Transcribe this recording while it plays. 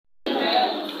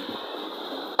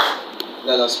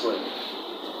Let us pray.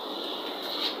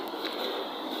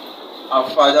 Our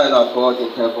Father and our God in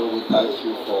heaven, we thank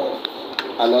you for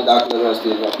another glorious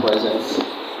day in your presence.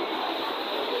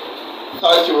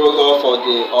 Thank you, O God, for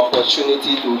the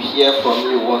opportunity to hear from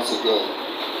you once again.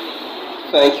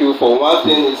 Thank you for one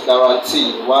thing is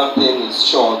guaranteed, one thing is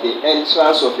sure, the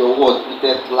entrance of your word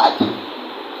breatheth life.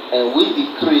 And we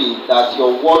decree that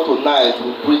your word tonight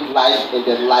will breathe life in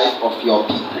the life of your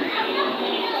people.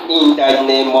 In the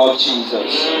name of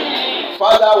Jesus.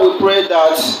 Father, we pray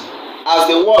that as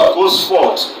the word goes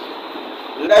forth,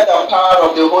 let the power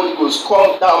of the Holy Ghost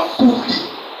come down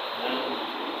fully.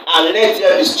 And let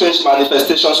there be strange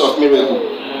manifestations of miracle,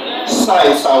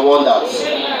 signs and wonders.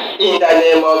 In the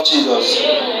name of Jesus.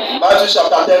 Matthew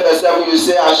chapter 10 verse 7, you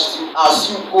say, as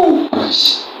you go,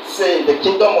 preach, saying, the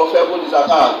kingdom of heaven is at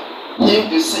hand. Heal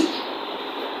the sick,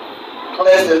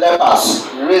 cleanse the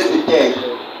lepers, raise the dead,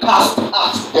 cast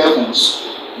out devils.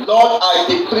 Lord, I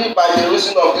decree by the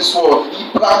reason of this word,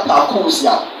 Libra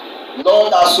Takusia.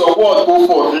 Lord, as your word go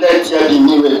forth, let there be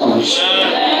miracles.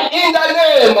 In the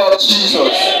name of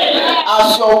Jesus.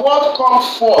 As your word come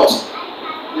forth,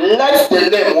 let the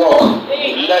lame walk,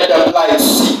 let the blind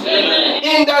see.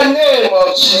 In the name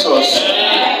of Jesus.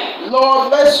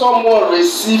 Lord, let someone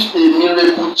receive a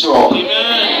miracle job.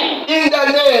 In the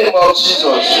name of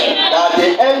Jesus. At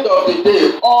the end of the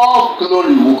day, all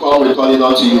glory will come returning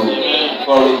unto you.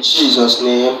 For in Jesus'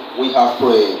 name we have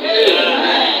prayed.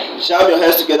 Jam your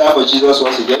hands together for Jesus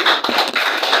once again.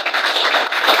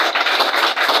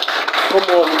 Come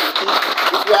on.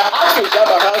 If we are asked to jam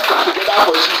our hands together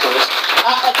for Jesus, I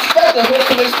expect the whole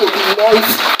place to be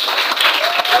noisy.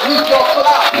 With your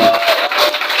clap,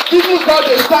 giving God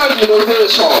a standing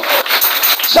ovation.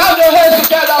 Jam your hands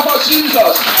together for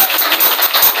Jesus.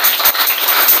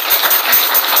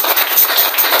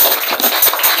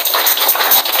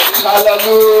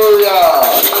 Hallelujah.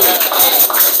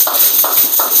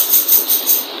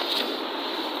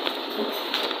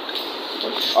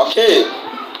 Okay.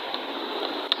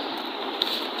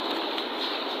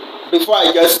 Before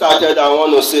I get started, I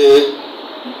want to say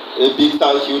a big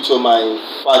thank you to my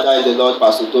father in the Lord,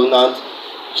 Pastor Donald.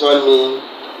 Join me,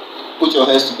 put your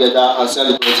hands together and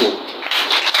celebrate him.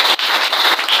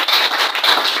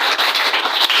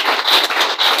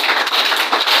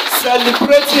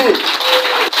 Celebrate him.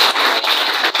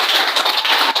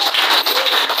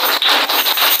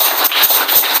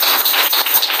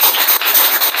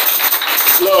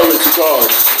 Glory to God.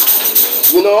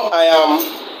 You know,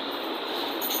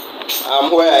 I'm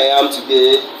where I am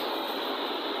today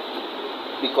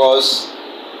because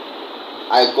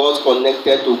I got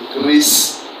connected to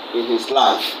grace in his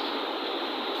life.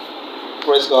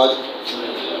 Praise God.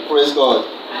 Praise God.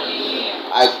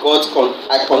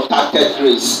 I contacted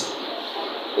grace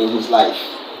in his life.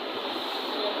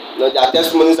 You know, there are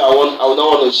testimonies I would not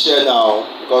want to share now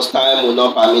because time will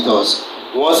not permit us.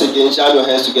 Once again, jam your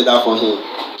hands together for him.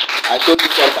 I told you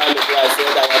some time ago, I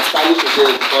said I am standing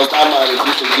today because that man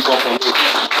refused to give up on me.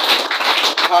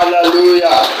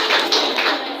 Hallelujah.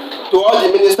 To all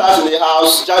the ministers in the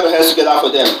house, jam your hands together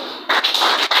for them.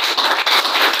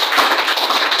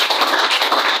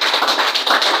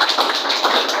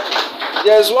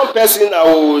 There's one person I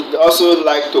would also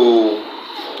like to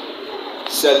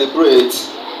celebrate.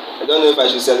 I don't know if I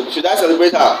should celebrate. Should I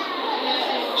celebrate her?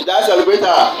 Should I celebrate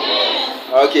her?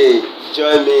 Okay,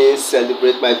 join me,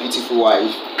 celebrate my beautiful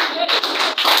wife.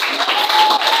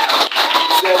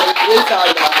 Celebrate her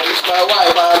now. It's my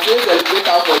wife. I'm saying celebrate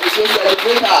her for you. So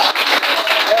celebrate her.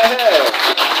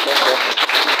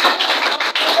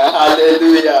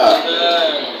 Hallelujah.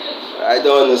 I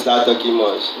don't want to start talking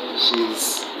much.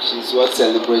 She's worth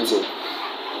celebrating.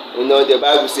 You know, the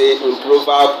Bible says in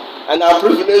Proverbs, and our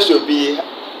privilege should be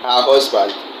her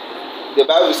husband. The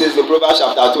Bible says in Proverbs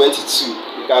chapter 22,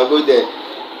 you can go there.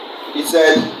 It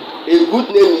said, a good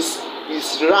name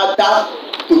is rather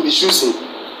to be chosen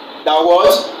than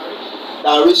what?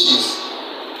 Than riches.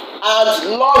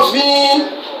 And loving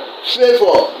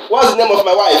favor. What's the name of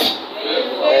my wife?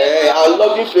 And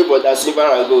loving favor than silver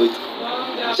and gold.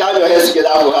 Jam your hands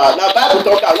together for her. Now, Bible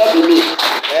talk not be me.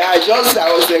 I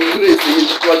was encouraged.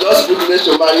 It was just privilege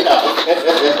to marry her.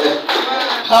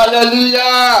 Hallelujah.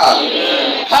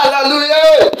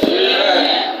 Hallelujah.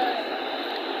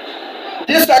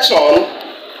 This section,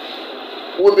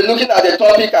 we'll be looking at the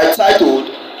topic I titled,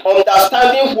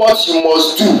 Understanding What You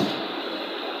Must Do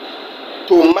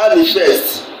to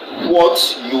Manifest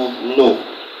What You Know.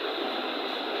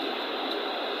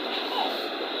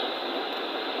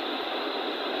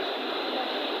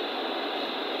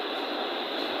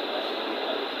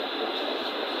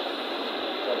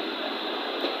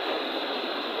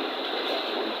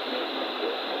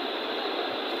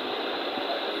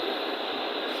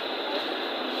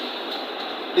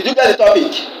 Did you get the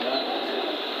topic?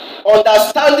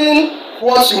 Understanding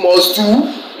what you must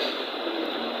do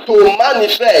to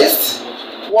manifest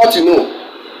what you know.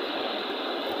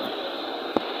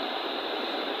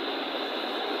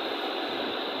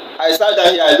 I sat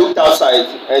down here, I looked outside,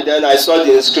 and then I saw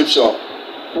the inscription.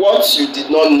 What you did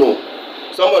not know.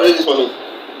 Someone read it for me.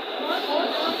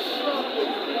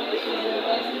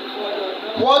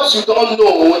 What you don't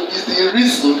know is the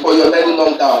reason for your many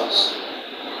knockdowns.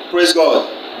 Praise God.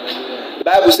 The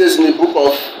Bible says in the book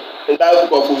of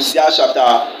Hosea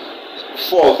chapter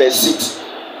 4 verse 6.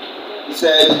 It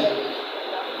said,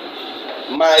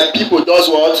 my people does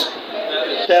what?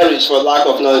 Perish for lack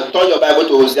of knowledge. Turn your Bible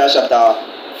to Hosea chapter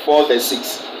 4 verse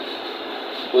 6.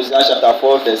 Hosea chapter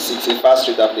 4 verse 6. A fast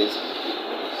reader, please.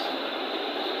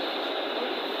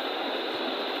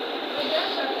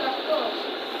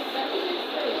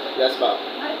 Yes, ma'am.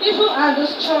 My people are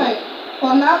destroyed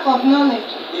for lack of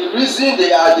knowledge. The reason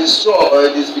they are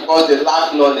destroyed is because they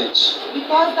lack knowledge.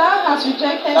 Because thou hast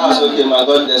rejected That's knowledge. okay, my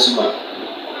God bless you, ma'am.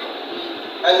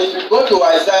 And if you go to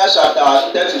Isaiah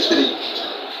chapter 33,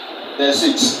 verse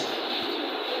 6,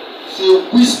 say,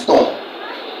 wisdom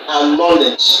and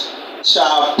knowledge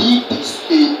shall be the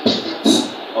stability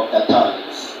of the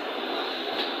times.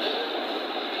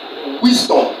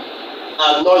 Wisdom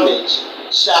and knowledge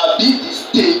shall be the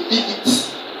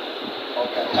stability of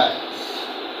the times.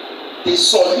 The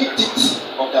solidity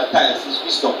of the times is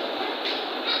wisdom.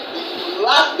 If you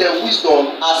lack the wisdom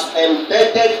as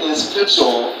embedded in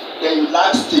scripture, then you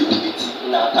lack stability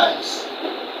in our times.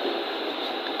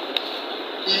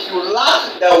 If you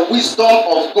lack the wisdom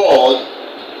of God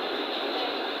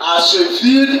as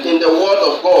revealed in the word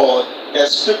of God, the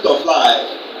script of life,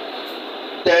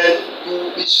 then you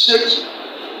will be shaky.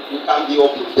 You can be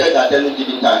uprooted at any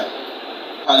given time.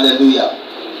 Hallelujah.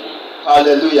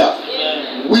 Hallelujah.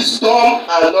 Yeah. Wisdom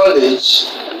and knowledge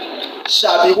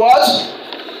shall be what?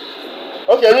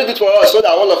 Okay, read it for us so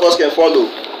that all of us can follow.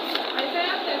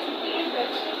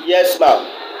 Yes, ma'am.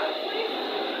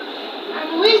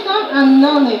 And wisdom and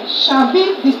knowledge shall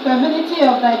be the stability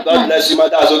of thy times. God bless you, ma'am.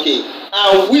 That's okay.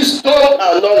 And wisdom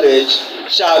and knowledge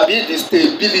shall be the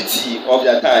stability of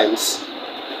their times.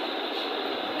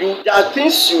 There are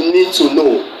things you need to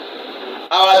know.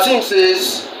 Our team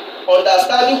says,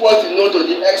 understanding what you know to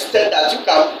the extent that you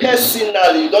can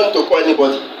personally, you don't need to call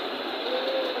anybody.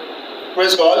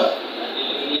 Praise God.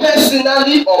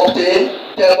 Personally obtain,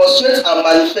 demonstrate, and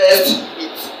manifest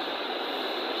it.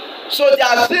 So there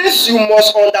are things you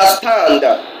must understand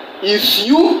if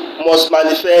you must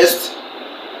manifest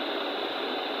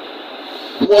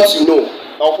what you know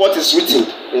or what is written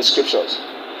in scriptures.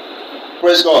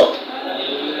 Praise God.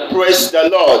 Hallelujah. Praise the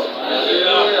Lord.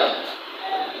 Hallelujah.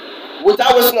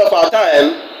 Without wasting of our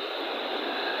time,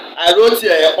 I wrote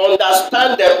here,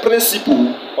 understand the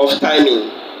principle of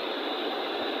timing.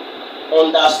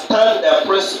 Understand the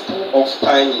principle of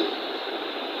timing.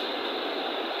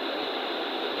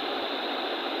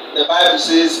 The Bible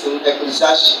says in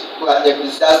Ecclesiastes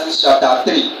chapter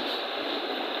 3,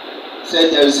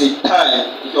 said there is a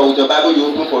time. If you're with your Bible, you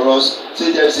open for us.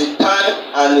 Say there is a time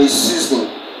and a season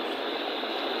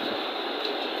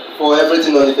for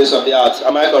everything on the face of the earth.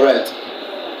 Am I correct?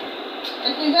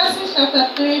 Ecclesiastes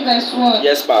chapter 3 verse 1.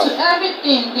 Yes, ma'am. To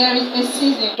everything there is a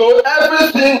season. To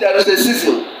everything there is a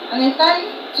season. And a time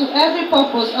to every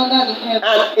purpose under the heaven.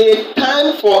 And a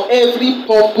time for every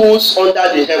purpose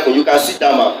under the heaven. You can sit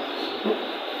down, ma'am.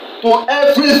 To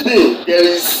everything there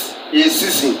is a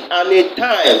season and a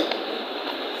time.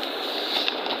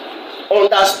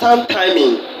 Understand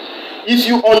timing. If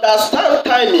you understand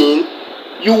timing,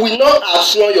 you will not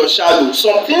outrun your shadow.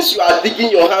 Some things you are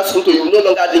digging your hands into, you will no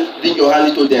longer dig your hand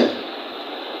into them.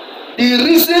 The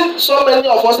reason so many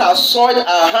of us have soiled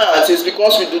our hands is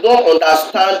because we do not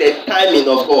understand the timing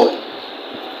of God.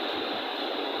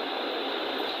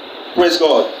 Praise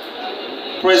God.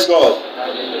 Praise God.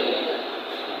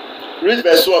 Read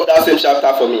verse 2 of that same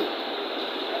chapter for me.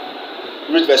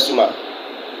 Read verse 2, ma'am.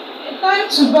 A time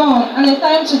to born and a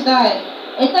time to die.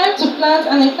 A time to plant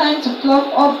and a time to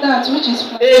pluck up that which is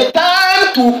planted. A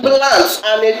time to plant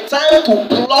and a time to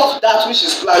pluck that which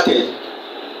is planted.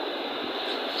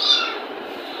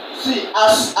 See,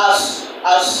 as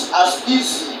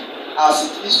easy as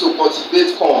it is to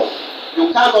cultivate corn,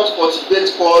 you cannot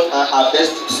cultivate corn and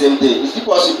harvest it the same day. Is it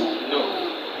possible? No.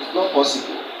 It's not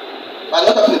possible. I'm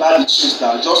not talking about the trees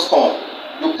now, just corn.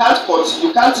 You can't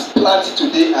plant it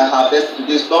today and harvest it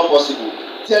today. It's not possible.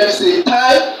 There is a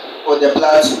time for the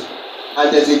planting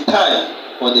and there's a time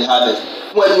for the harvest.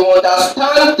 When you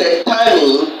understand the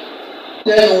timing,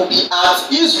 then you will be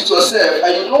at ease with yourself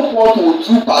and you know what to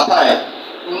do per time.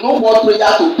 you know what prayer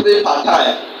to pray per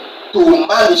time to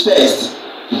manifest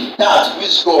that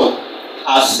which God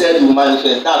has said will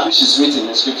manifest, that which is written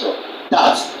in scripture,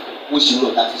 that which you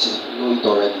know, that which you know it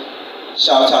already.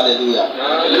 Shout hallelujah.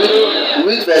 Hallelujah.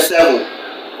 Read verse 7.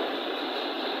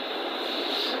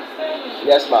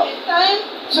 Yes, ma'am. A time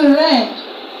to rend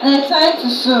and a time to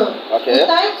sow. Okay. A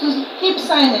time to keep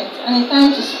silent and a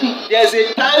time to speak. There's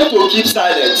a time to keep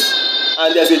silent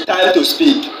and there's a time to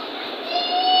speak.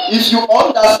 If you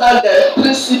understand the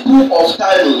principle of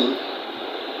timing,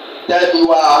 then you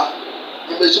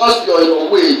may just be on your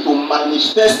way to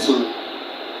manifesting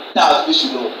that which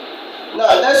you know.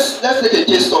 Now let's take a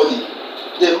case study.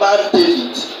 The man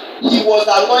David, he was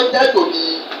anointed to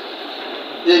be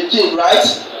a king,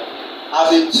 right?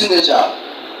 As a teenager.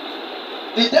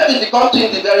 Did David become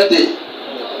king the very day?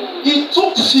 It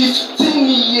took 15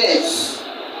 years.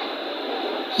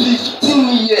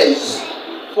 15 years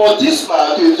for this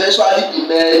man to eventually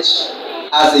emerge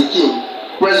as a king.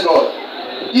 Praise God.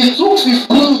 It took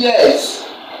 15 years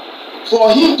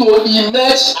for him to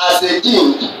emerge as a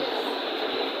king.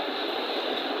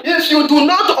 If you do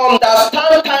not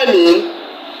understand timing,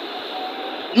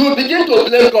 you begin to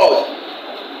blame God.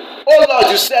 Oh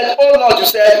Lord, you said, oh Lord, you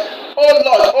said, oh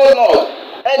Lord, oh Lord.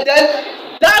 And then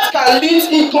that can lead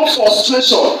into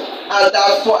frustration. And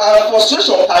that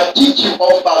frustration can kick you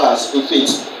off balance in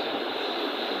faith.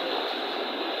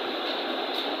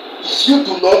 If you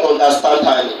do not understand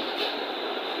timing,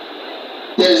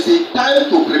 there is a time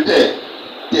to prepare,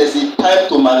 there is a time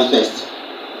to manifest.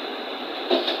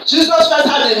 Jesus Christ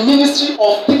had a ministry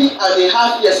of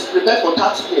 3.5 years, prepared for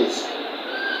 30 years.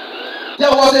 There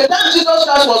was a time Jesus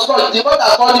Christ was called. The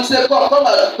mother called him, said, come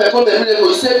and perform a miracle.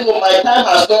 He said, no, my time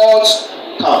has not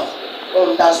come.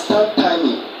 Understand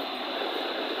timing.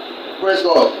 Praise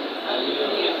God.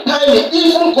 Timing,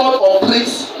 even God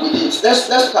operates with it. Let's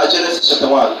look at Genesis chapter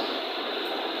 1.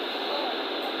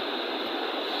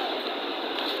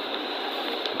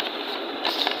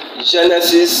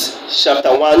 Genesis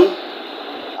chapter 1.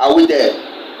 Are we there?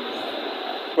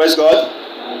 Praise God.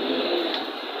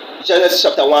 Genesis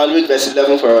chapter 1, read verse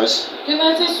 11 for us.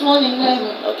 Genesis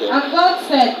 1:11. Okay. And God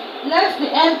said, let the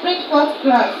earth bring forth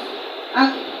grass,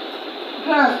 and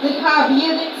grass, the herb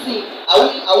yielding seed. Are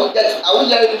we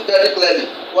hearing it very clearly?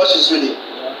 What she's reading.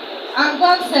 And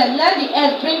God said, let the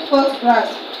earth bring forth grass,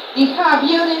 the herb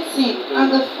yielding seed,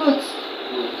 and the fruit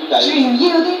tree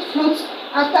yielding fruit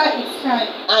after its kind.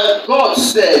 And God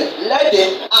said, let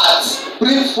the earth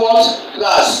bring forth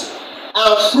grass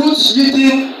and fruit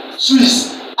yielding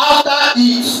trees after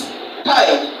its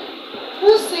kind.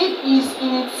 Whose seed is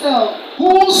in itself.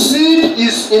 Whose seed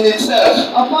is in itself.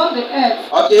 Upon the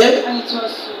earth. Okay. And it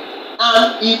was so.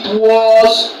 And it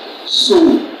was so.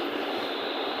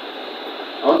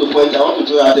 I want to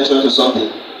draw your attention to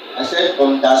something. I said,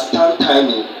 understand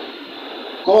timing.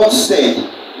 God said,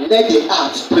 let the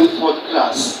earth bring forth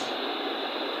grass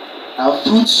and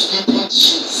fruit-yielding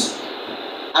trees.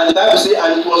 And the Bible says,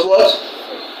 and it was what?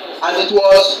 And it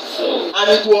was, and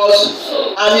it was,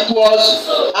 and it was,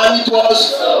 and it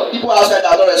was. People outside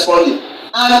are not responding.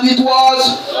 And it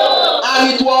was, and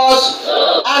it was,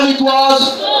 and it was,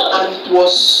 and it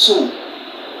was so.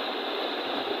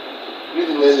 Read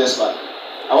the next verse, man.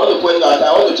 I want to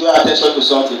draw your attention to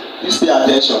something. Please pay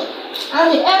attention.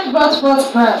 And the earth brought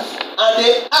forth grass. And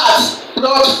the earth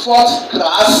brought forth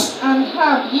grass. And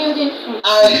herb yielding fruit.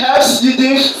 And herbs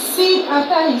yielding seed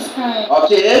after his kind.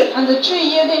 Okay. And the tree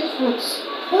yielding fruits,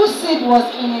 whose seed was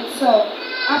in itself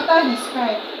after his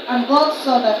kind. And God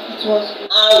saw that it was good.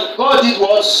 And God did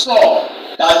what? Saw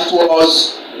that it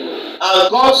was. And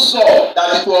God saw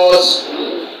that it was.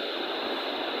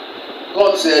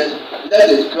 God said, let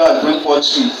the ground bring forth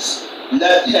trees,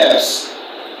 let herbs,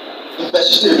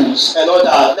 vegetables, and all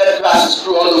that. Let grasses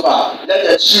grow all over. Let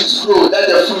the trees grow. Let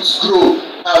the fruits grow.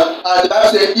 And the Bible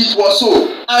said it was so.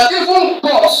 And even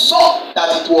God saw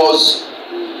that it was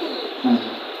good.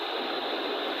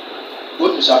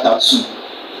 Go to chapter 2.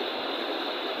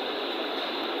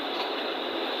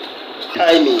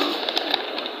 Timing.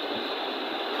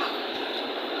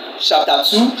 Chapter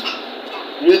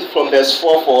 2. Read from verse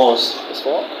 4 for us. Verse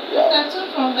 4? Yeah. Chapter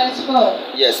 2 from verse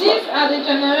 4. Yes, these are the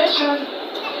generation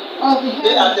of the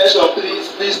Pay attention,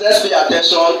 please. Please, let's pay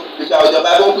attention. If you have your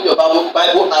Bible, open your Bible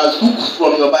and look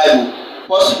from your Bible.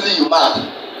 Possibly you mark.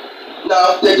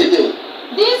 Now, take again.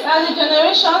 These are the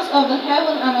generations of the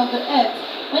heaven and of the earth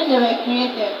when they were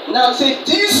created. Now, say,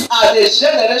 these are the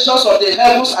generations of the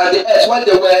heavens and the earth when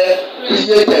they were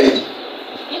created.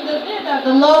 In the day that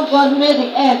the Lord God made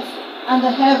the earth and the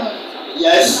heavens.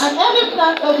 Yes. And every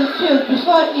plant of the field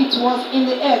before it was in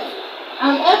the earth.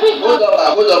 And every... Hold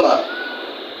on, man.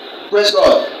 Praise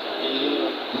God.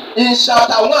 In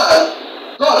chapter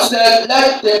 1, God said,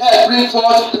 let the earth bring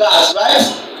forth grass, right?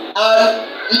 And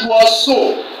it was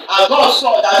so. And God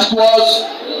saw that it was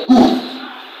good.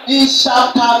 In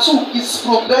chapter 2, it's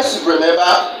progressive,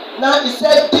 remember? Now it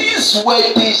said, these were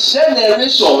the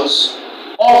generations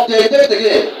of the dead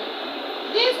again.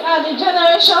 These are the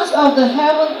generations of the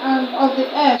heaven and of the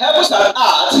earth. Heavens and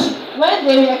earth. When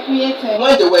they were created.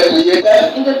 When they were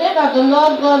created. In the day that the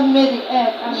Lord God made the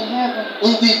earth and the heaven.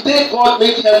 In the day God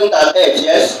made heaven and earth,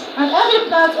 yes. And every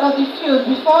plant of the field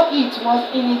before it was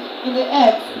in the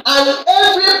earth. And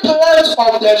every plant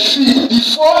of the field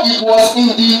before it was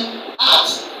in the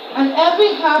earth. And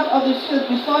every herb of the field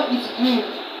before it grew.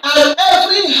 And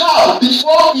every herb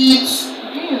before it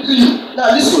grew.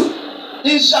 Now listen.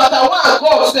 In chapter 1,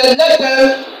 God said, let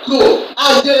them grow.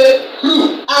 And they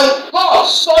grew. And God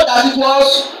saw that it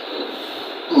was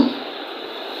good.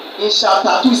 In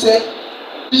chapter 2, he said,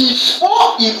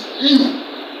 before it grew,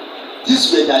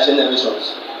 these were their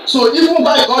generations. So even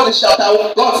by God in chapter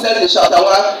 1, God said in chapter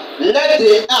 1, let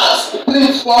the earth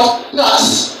bring forth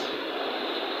grass.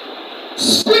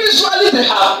 Spiritually they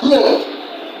have grown.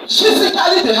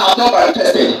 Physically they have not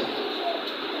manifested.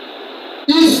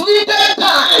 It's needed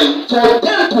time for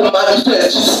them to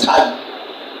manifest physically.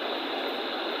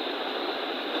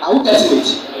 Are we getting it?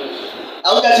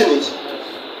 Are we getting it?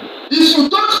 If you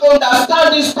don't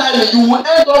understand this time, you will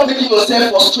end up making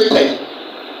yourself frustrated.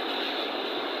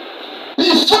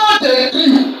 Before they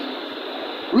grew,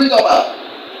 read over.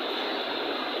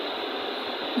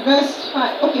 Verse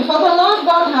 5. Okay, for the Lord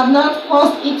God had not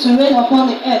caused it to rain upon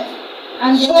the earth.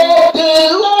 And for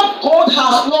the Lord God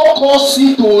has not caused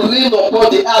it to rain upon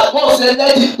the earth. God said,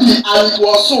 let it be, and it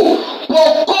was so.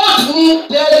 But God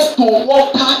needed to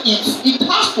water it. It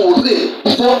has to rain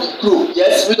before it grew.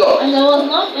 Yes, read on. And there was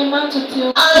not a man to till.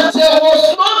 And there was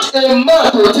not a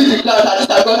man to till the ground. That is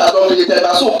that God has not created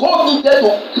man. So God needed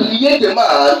to create a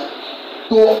man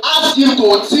to ask him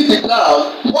to till the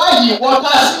ground while he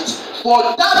waters it for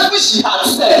that which he had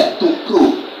said to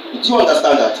grow. Do you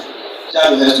understand that?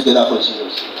 Jam your hands together for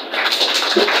Jesus.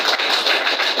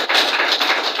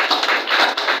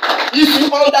 If you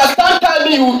understand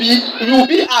timing, you will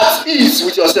be at ease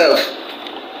with yourself.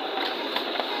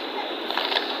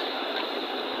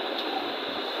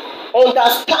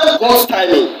 Understand God's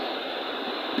timing.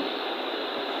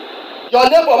 Your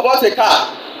neighbor bought a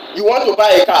car. You want to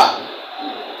buy a car.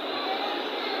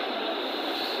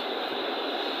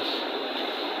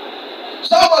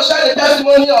 Someone shared a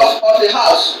testimony of a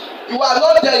house. You are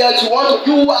not there yet. You are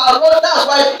not. That's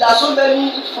why there are so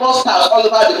many fraudsters all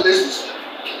over the places.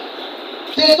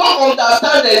 They don't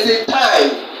understand there is a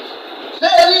time.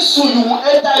 Very soon you will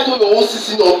enter into your own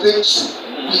season of breakthrough.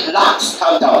 Relax,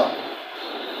 calm down.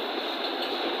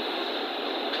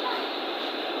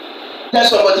 Tell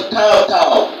somebody, calm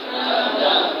down.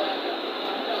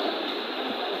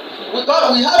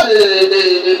 We have a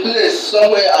place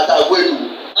somewhere at Agwedu,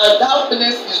 and that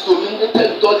place is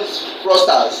dominated with all these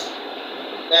fraudsters.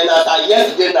 And at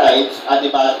yesterday night, at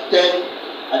about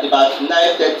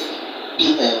 9:30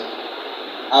 p.m.,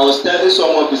 I was telling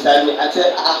someone beside me, I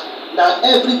said, now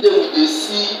every day we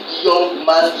see young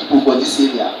mad people for this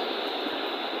area.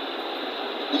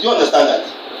 Did you understand that?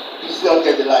 You still don't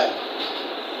get the line.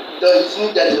 You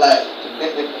still get the line.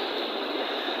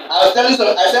 I was telling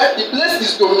someone, I said, the place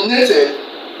is dominated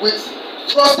with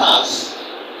fraudsters.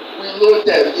 We know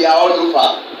them, they are all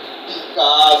over. Big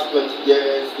cars, 20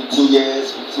 years, 18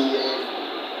 years, 15 years,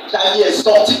 10 years,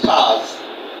 30 cars.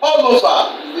 All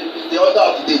over. It's the order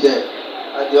of the day there.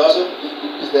 And they also do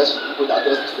business with people that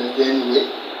does business there anyway.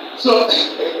 So as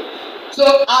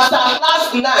at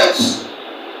last night,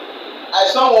 I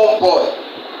saw one boy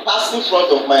pass in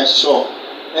front of my shop.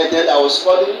 And then I was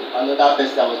calling another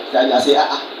person that was beside me. I said,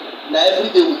 now every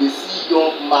day we see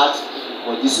young mad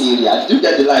people for this area. Did you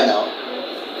get the line now?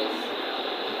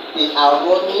 They are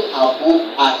running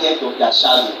ahead of their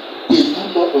shadow. They do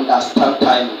not understand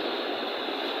timing.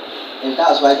 And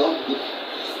that's why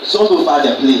it's all over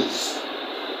the place.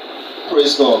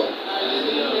 Praise God.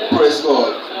 Hallelujah. Praise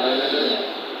God. Hallelujah.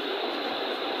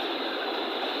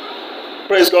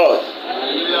 Praise God.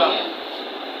 Hallelujah.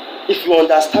 If you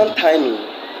understand timing,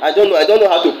 I don't know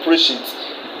how to preach it,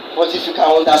 but if you can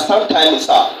understand timing,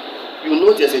 sir, you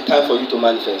know there's a time for you to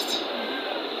manifest.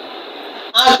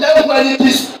 And then when it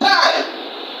is time,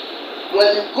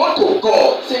 when you go to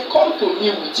God, say, come to me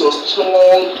with your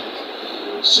strong,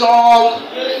 and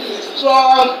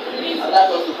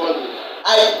that's what you follow.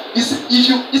 He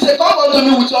said, come unto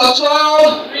me with your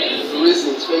strong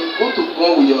reasons. When you go to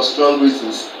God with your strong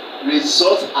reasons,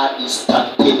 results are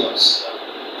instantaneous.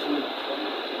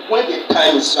 when the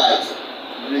time is right,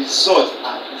 results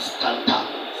are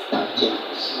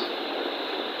instantaneous.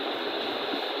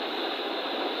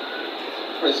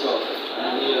 Praise God.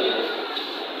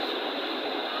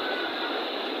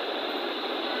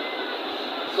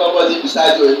 Somebody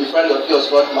beside you, a friend of yours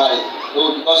got married.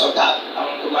 Oh, because of that, I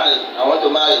want to marry. I want to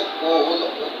marry. Oh,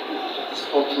 it's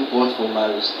talking God for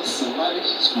marriage. Listen, marriage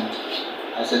is good.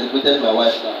 I celebrated my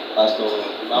wife now, Pastor.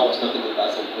 I was talking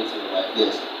about celebrating my wife.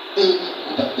 Yes, very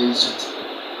good and very sweet.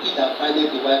 He that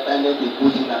findeth the wife findeth a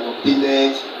good thing and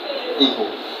obtaineth favor.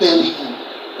 Very good.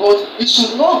 But it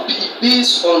should not be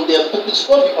based on the. It should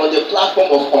not be on the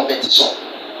platform of competition.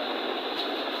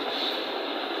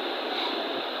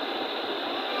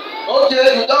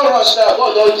 Okay, you don't rush now.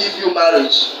 God don't give you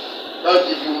marriage. Don't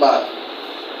give you man.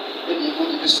 Maybe even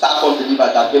give you star-come believer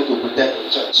that came to pretend in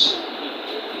church.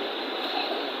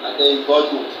 And then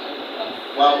God moved.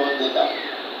 1 month later,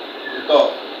 you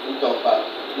talk back.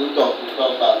 Because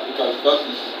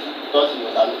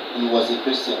he was a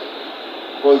Christian.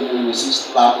 Before you receive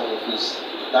slap on your face.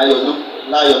 Now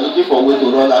you're looking for a way to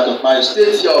run out of marriage.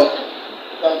 Stay young.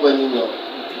 Don't go anywhere.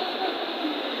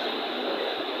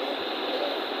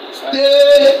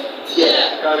 Stay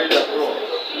here. Carry the cross.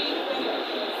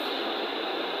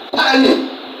 Timing.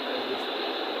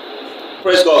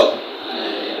 Praise God.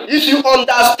 If you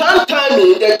understand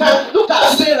timing, the time. Look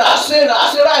at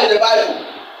Sarah in the Bible.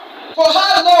 For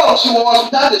how long she was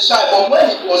without a child, but when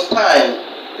it was time,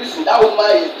 listen, that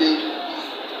woman is the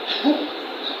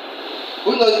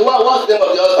who knows what's the name of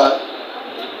the husband?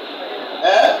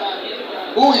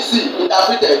 Who is he?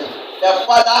 Interpreted. The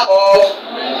father of.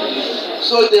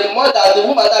 So the woman that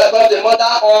becomes the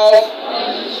mother of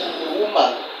the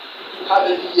woman. How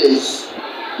many years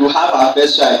to have her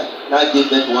first child? Now give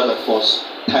birth to one of us.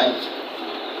 Time.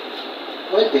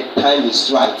 When the time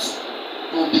is right,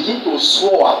 you begin to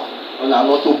soar on an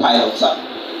autopilot.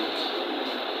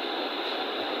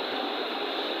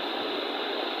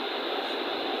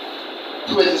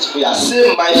 Pray this prayer.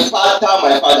 Say, my father,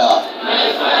 my father.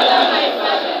 My father, my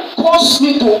father. Cause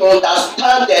me to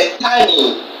understand the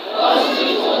timing.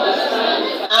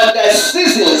 And the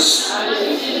seasons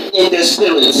in the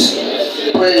spirit.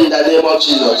 Pray in the name of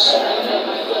Jesus.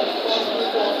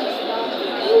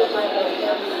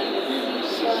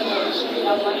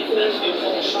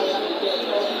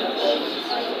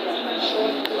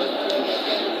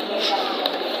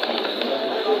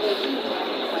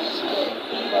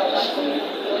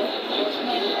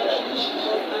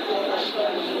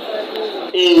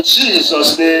 In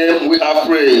Jesus' name we have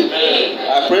prayed.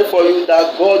 I pray for you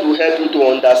that God will help you to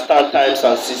understand times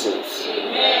and seasons.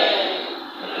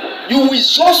 You will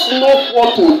just know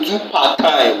what to do part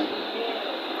time.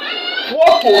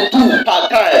 What to do part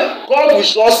time. God will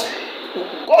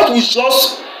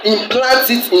just implant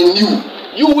it in you.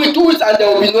 You will do it and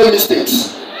there will be no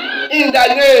mistakes. In the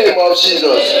name of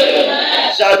Jesus.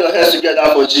 Shout your hands together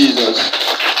for Jesus.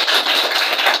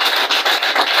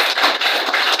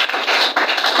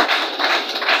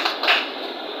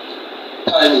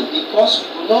 Timing, because we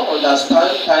do not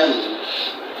understand timing,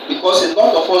 because a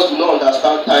lot of us do not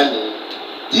understand timing,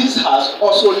 this has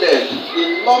also led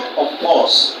a lot of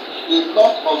us, a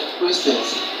lot of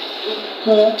Christians,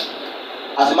 into,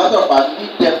 as a matter of fact,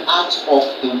 lead them out of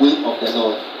the way of the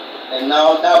Lord. And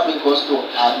now that brings us to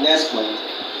our next point.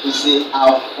 We say,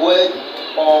 avoid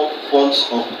all forms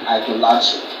of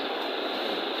idolatry.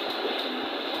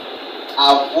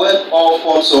 Avoid all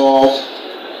forms of.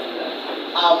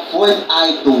 Avoid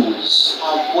idols.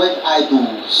 Avoid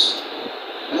idols.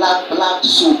 Black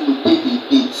soap to take the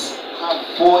dates.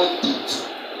 Avoid it.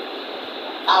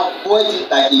 Avoid it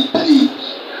like a plague.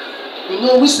 You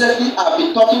know, recently I've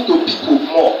been talking to people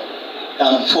more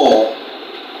than before.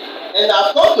 And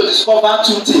I've come to discover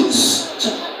two things.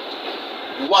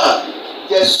 One,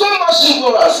 there's so much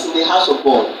ignorance in the house of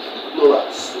God.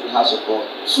 Ignorance in the house of God.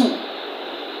 Two,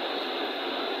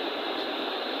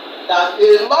 that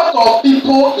a lot of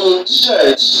people in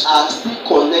church are still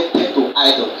connected to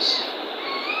idols.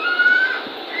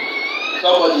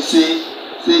 Somebody say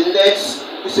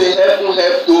heaven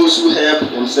help those who help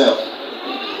themselves.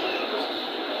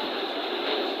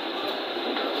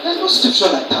 There's no scripture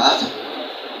like that.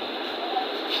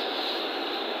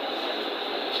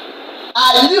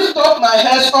 I lift up my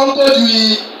hands unto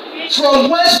thee, from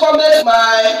whence cometh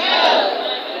my help?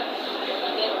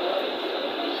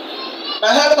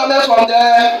 My help cometh from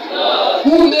there.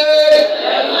 Who made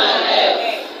help?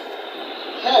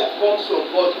 Help comes from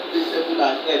God who made heaven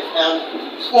and earth. And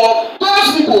for those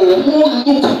people who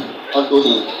look unto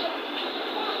him,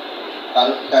 can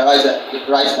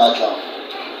write that down.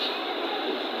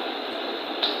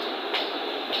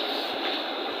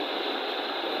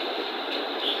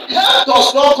 that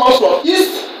does not come from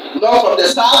east, not from the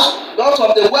south, not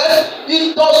from the west.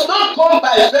 It does not come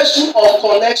by virtue of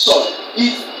connection.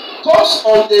 It comes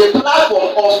on the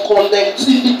platform of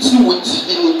connectivity with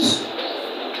divinity.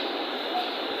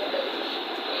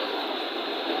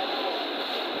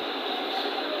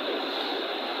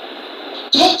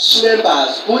 Church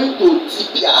members going to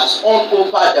DPRs all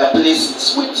over the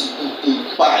places, which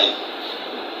they find.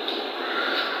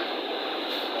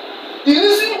 The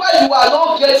reason why you are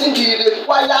not getting the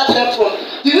required help from,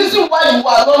 the reason why you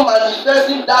are not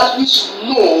manifesting that which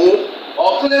you know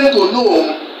or claim to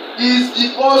know is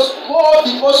because you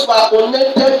are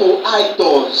connected to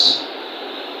idols.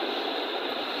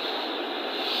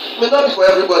 It may not be for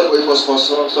everybody, but it was for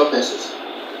some persons.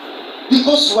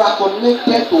 Because you are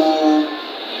connected to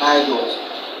idols.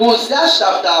 Hosea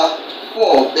chapter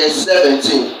 4 verse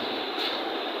 17.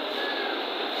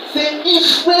 Say,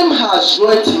 Ephraim has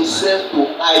joined himself to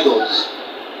idols.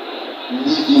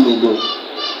 Leave him alone.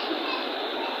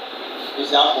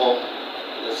 Hosea 4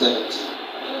 verse 17.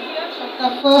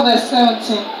 Chapter 4 verse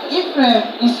 17. Ephraim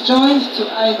is joined to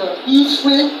idols.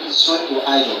 Ephraim is joined to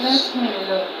idols. Let him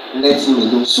alone. Let him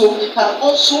alone. So it can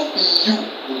also be you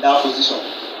in that position.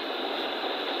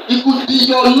 It could be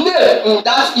your name in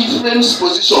that Ephraim's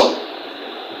position.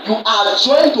 You are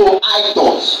joined to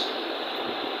idols.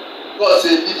 God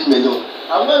said, leave him alone.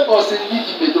 And when God said, leave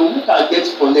him alone, who can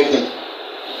get connected?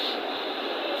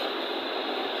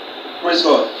 Praise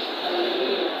God.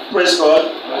 Praise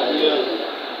God.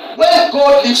 When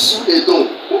God leaves you alone,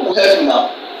 who will help you now?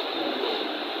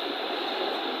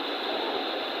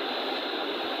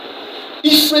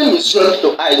 Ephraim is joined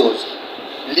to idols.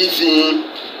 Leave him.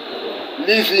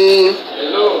 Leave him.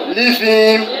 Hello. Leave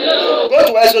him. Hello. Go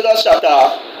to Exodus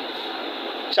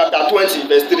chapter 20,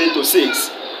 verse 3 to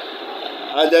 6.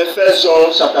 And then 1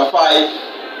 John chapter 5,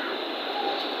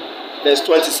 verse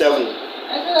 27.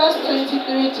 Exodus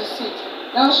 23 to 6.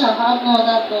 Thou shalt have no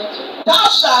other God. Thou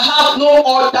shalt have no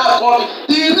other God.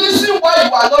 The reason why you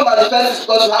are not manifesting is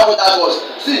because you have other gods.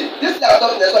 See, this thing I'm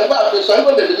talking about, some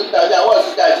people may be looking at me, what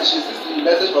is this guy teaching? This is the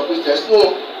message for Christians.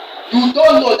 No, you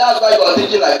don't know, that's why you are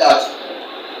thinking like that.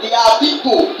 There are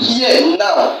people here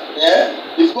now,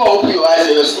 if God open your eyes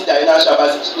and you're seeing their inner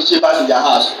shepherds in their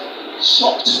house,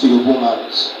 shocked to your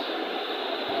romance.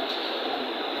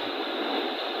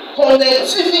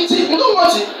 Connectivity, you know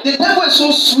what? The devil is so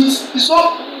sweet. It's so.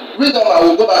 Read on, I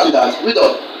will go back to that. Read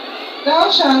on. Thou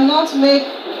shalt not make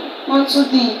unto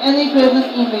thee any graven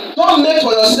image. Don't make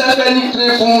for yourself any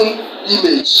graven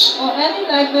image. Or any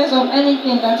likeness of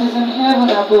anything that is in heaven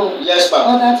above. Yes,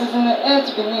 ma'am. Or that is in the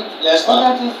earth beneath. Yes, ma'am. Or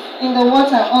that is in the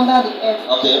water under the earth.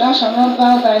 Okay. Thou shalt not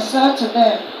bow thyself to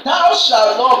them. Thou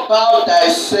shalt not bow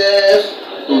thyself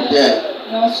to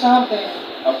them. Nor serve them.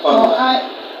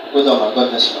 Hold on, my God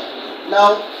bless you.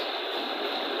 Now,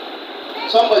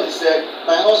 somebody said,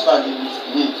 my husband he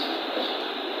misbehaved.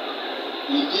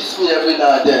 He beats me every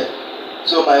now and then.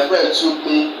 So my friend took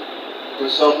me to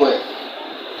somewhere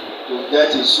to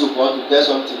get his soup or to get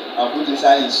something and put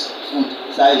inside his food,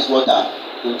 inside his water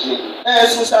to drink.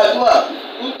 Since I do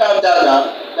it, you calm down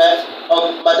now.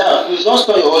 Madam, you just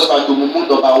tell your husband to move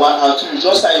number 1 and 2, you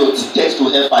just sign your ticket to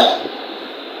hellfire.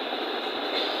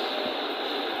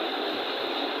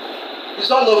 It's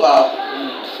all over.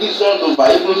 It's all over.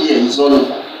 Even here, it's all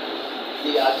over.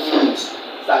 They are doing it.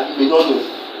 That you may not know.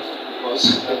 Because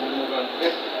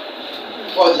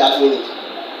what they are doing it.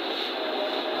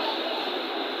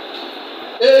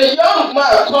 A young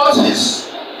man caught his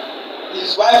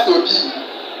wife to be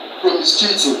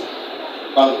promiscuting.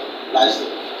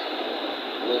 Lifestyle.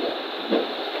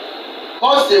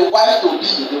 Caused the wife to be,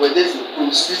 they were dating,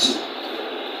 promiscuting.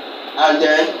 And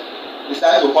then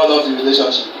decided to call off the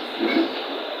relationship.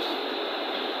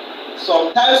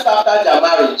 Sometimes after their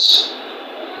marriage,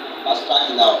 as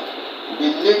tracking out, the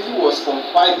lady was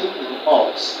confiding in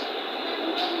us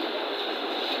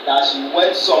that she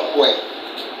went somewhere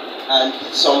and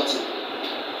did something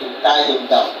to tie him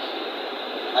down.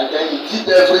 And then he did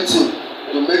everything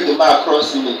to make the man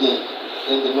cross him again.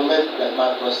 In the moment the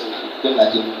man crossed him, he became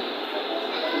like him.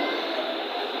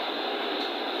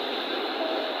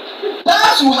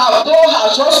 That you have done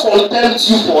has just condemned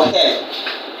you for hell.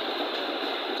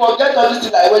 Forget all this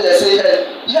thing like when they say hell.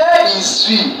 Hell is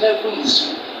real, heaven is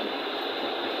real.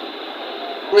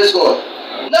 Praise God.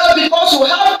 Now because you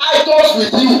have idols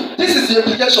with you, this is the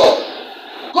implication.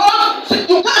 God,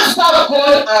 you can't serve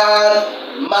God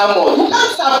and mammon. You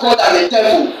can't serve God and the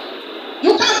devil.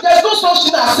 You can't, there's no such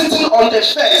thing as sitting on the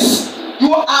fence.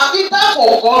 You are either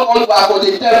for God or you are for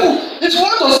the devil. If you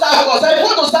want to serve God, if you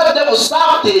want to serve the devil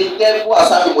and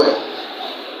serve him well.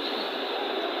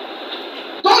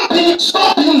 Don't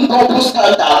Stop being double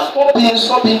standard.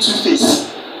 Stop being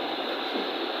two-faced.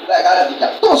 Like I did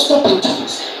that. Don't stop being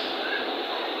two-faced.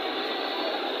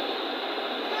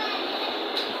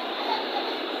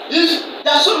 If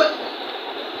there are so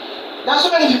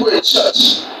many people in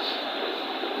church.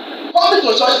 Coming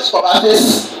to church is for my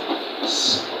face.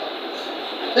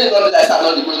 May not be like I'm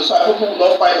not the so people will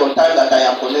not find on time that I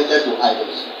am connected to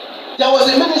idols. There was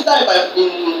a minister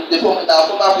in the former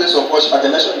place of worship. I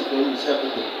can mention his name, is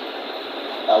everything.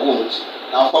 I won't.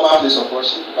 Our former place of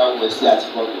worship, that we were still at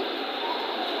God.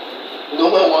 You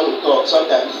know, when we want to talk,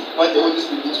 sometimes when the Holy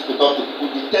Spirit needs to talk to people,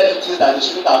 they tell you things that they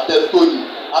shouldn't have told you.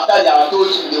 After they have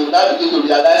told you, they will now begin to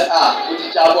realize,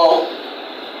 hallelujah.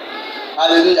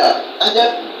 And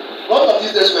then one of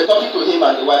these days we were talking to him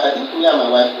and the wife. I think me and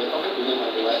my wife were talking to him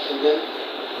and the wife, and then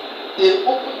they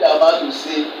opened their mouth to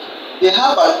say they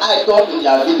have an idol in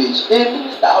their village, a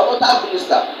minister, another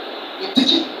minister, a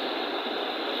deacon,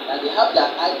 and they have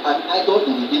an idol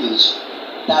in the village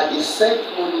that they send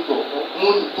money to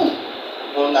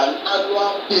on an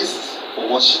annual basis for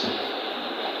worship.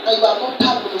 And you are not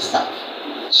that minister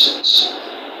in the church.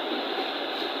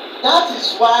 That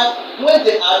is why when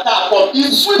they attack,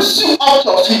 it sweeps you out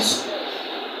of it.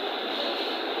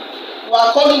 You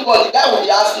are calling God, the guy will be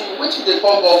asking you, which they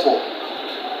call God for?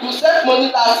 You sent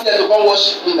money last year to come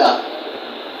worship me now.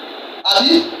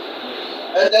 Abi?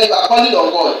 And then you are calling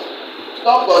on God.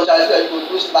 Stop God, I said you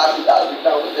will slap it, that's the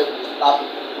time when they will slap it.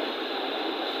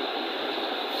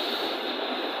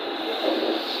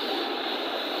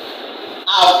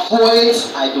 Avoid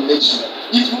idolatry.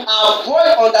 If you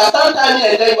understand timing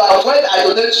and then you avoid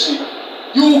idolatry,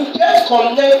 you get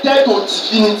connected to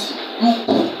divinity. You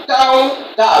put down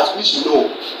that which you know.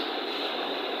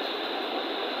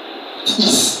 It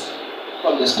is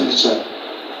from the spiritual.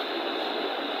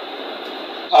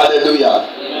 Hallelujah.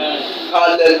 Amen.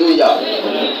 Hallelujah.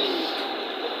 Amen.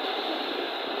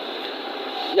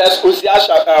 Yes, Hosea,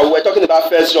 we're talking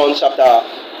about 1 John chapter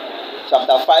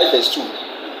 5 verse 2.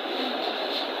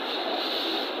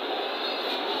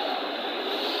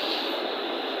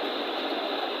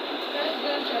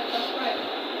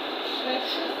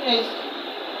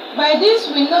 By this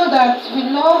we know that we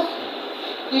love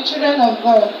the children of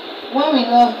God when we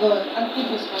love God and keep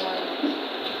His commandments.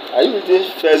 Are you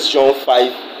reading 1 John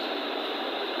 5?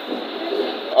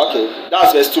 Okay,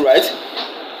 that's verse 2, right?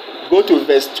 Go to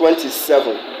verse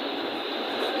 27.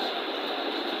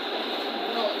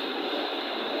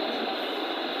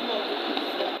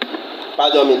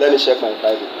 Pardon me, let me check my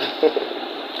Bible.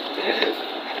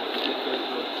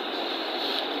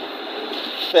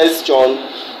 1 John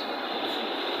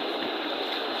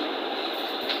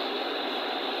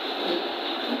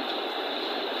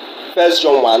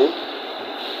 1.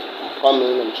 Come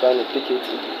in, I'm trying to pick it.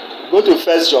 Go to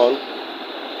 1 John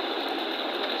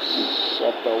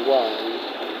chapter 1.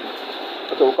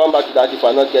 Okay, we'll come back to that if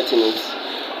I'm not getting it.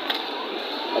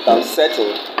 But I'm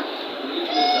setting.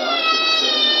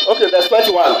 Okay, verse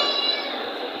 21.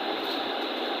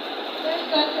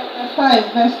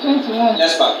 5 verse 21.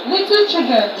 Yes, ma'am. Little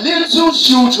children,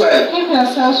 keep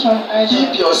yourselves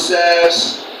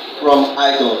from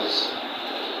idols.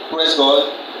 Praise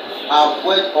God.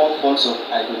 Avoid all forms of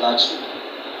idolatry.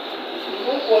 You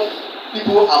don't want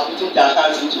people are putting their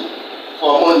hands into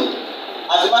for money.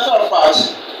 As a matter of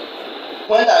fact,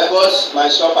 when I got my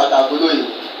shop at Agoloye,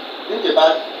 think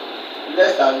about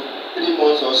less than 3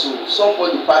 months or so,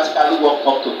 somebody practically walked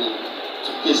up to me,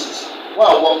 2 cases.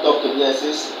 One walked up to me and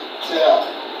says, "Sir,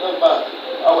 no man,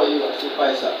 how are you?" I say,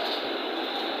 "Fine, sir."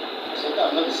 I said,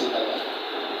 "I'm not the same like that."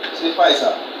 I say, "Fine,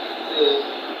 sir." I say,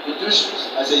 "You do shoes?"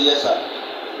 I say, "Yes, sir."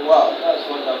 Wow, that's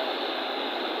wonderful.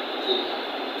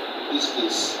 This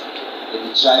place, the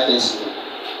dry person.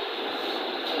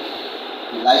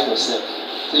 You like yourself.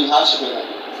 So you have children like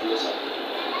that? Say, "Yes, sir."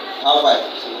 How wife?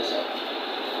 Say, "Yes, sir."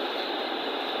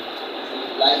 So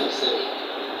you like yourself.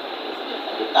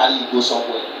 They carry you go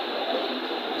somewhere.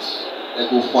 They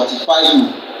go fortify you.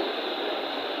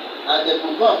 And they go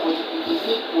go and put you in the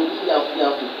money and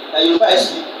now you buy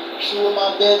sleep. So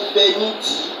my bed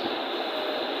beniti.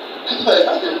 I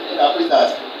pray that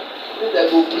they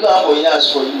will blow up on your hands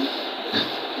for you.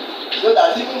 So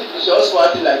that even if you just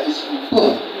want it like this,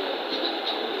 boom.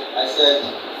 I said,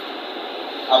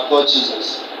 I've got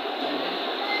Jesus.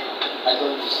 I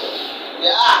got Jesus.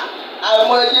 I'm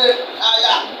already,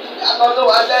 I'm not the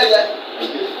one there yet.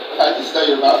 That is not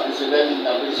your mouth, it's let me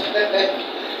know. Say,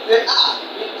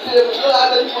 we don't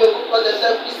have any people for the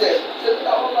self-Christian. Say,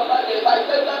 if I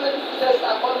tell them many Christians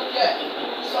are coming here,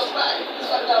 subscribe, this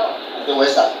one now. The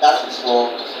Western, that is for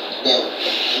them.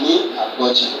 Me, I've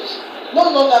got Jesus.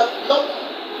 Not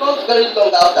very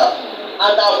long after, I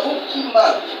And a bookie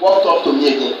man walked up to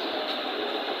me again.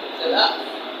 Said,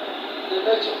 the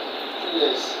lecture. Said,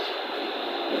 yes.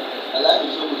 I like the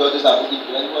show because those are bookie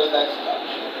people. And he was like,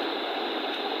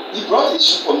 he brought his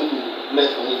shoe for me to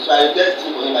make for him. So I get it for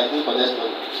him. I didn't collect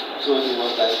money. So he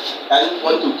was like, can you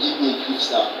want to give me a gift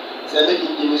now? He said, make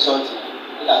him give me something.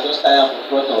 I just tired in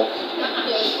front of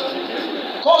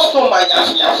customer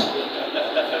yafu yafu.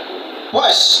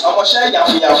 Boys, I'm gonna share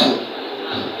yafu yafu.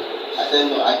 I said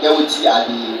no, I get what you are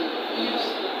the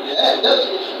yeah, that's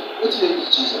what you do with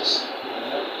Jesus.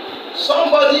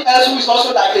 Somebody else who is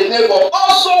also like a neighbor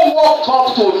also walked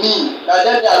up to me. And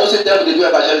then I don't say them they do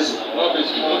evangelism.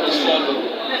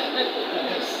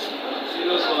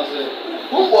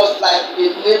 Who was like a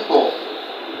neighbor?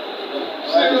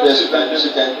 She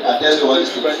can attest to all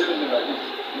these things.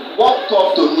 Walked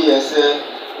up to me and said,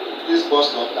 this bus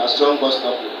stop, a strong bus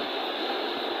stop.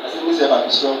 I said, this ever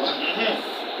be strong.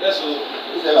 Yes, sir.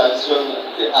 This ever be strong.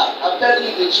 Say, I'm telling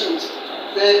you the truth.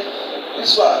 Say,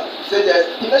 this one. Say,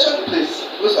 he mentioned the place.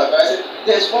 Those were I said,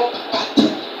 there's one party.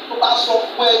 Papa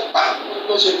somewhere,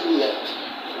 don't shake me here.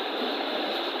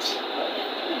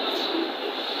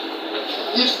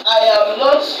 If I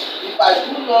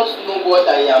do not know what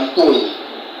I am doing,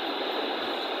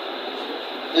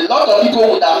 a lot of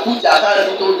people would have put their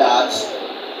hand into that,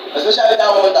 especially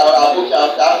that one that I booked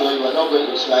after you were not going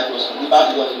to try to sleep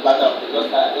back because you better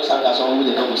just have that someone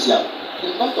who they don't see. A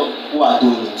lot of people are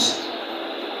doing it.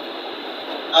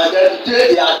 And then the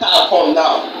day the attack come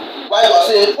now, while you are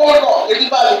saying, hold on,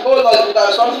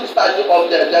 because something starting up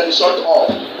there, then you shut up.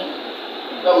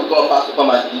 Then we go past to come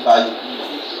and deliver you.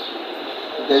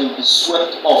 And then you'll be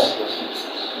swept off your feet.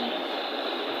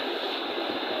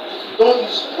 Don't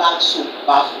use black soap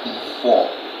bath before.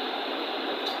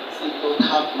 Say, don't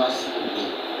have mercy on me.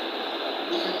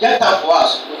 If you get time for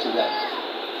us, go to them.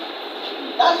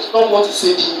 That is not what is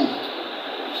saving you.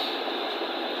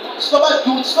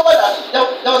 You discover that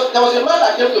there was a man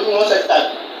that came to me one second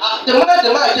time. The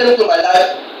man came into my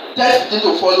life, death began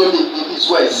to follow me in his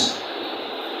ways.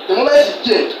 The moment he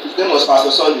came, his name was Pastor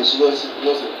Sunday. She knows it.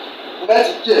 The moment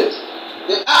he came,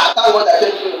 thank God I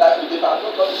came to your life today, but I'm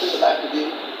not coming to your life today.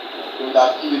 They would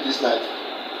have killed you this night.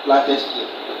 Planted fear.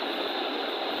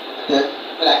 And then,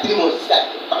 for like 3 months, this guy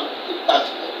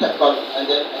kept coming. And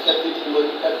then I kept taking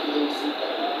money, kept feeling sick.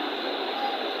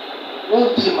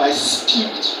 One day my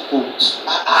spirit wrote,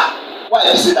 why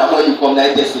you say that when you come,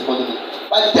 that test follow me?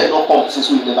 Why did they not come since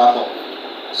we never come?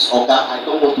 So, God, I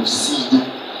don't want to see you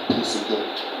please again.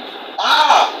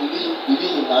 We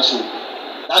did him that show.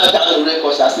 That kind of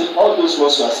record, I say, all those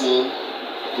words you are saying,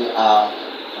 they are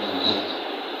indeed.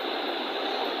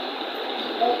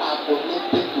 Are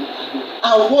connected to people.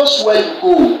 And watch where you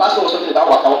go. Pastor was talking about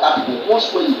waka people.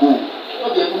 Watch where you go.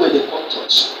 Not be everywhere they come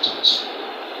church.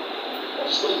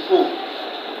 Watch where you go.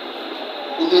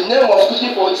 In the name of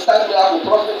looking for instant miracle,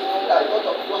 prophet, a lot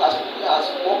of people has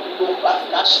more people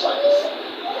practical strikes.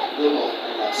 In the name of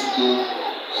seeking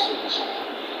solution.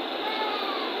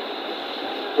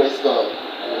 Praise God.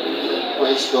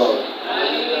 Praise God.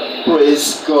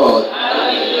 Praise God.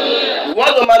 You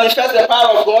want to manifest the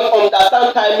power of God,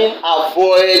 understand timing,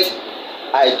 avoid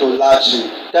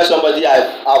idolatry. Tell somebody,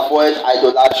 avoid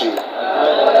idolatry.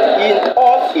 In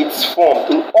all its form,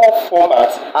 in all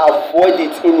formats, avoid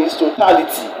it in its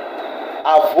totality.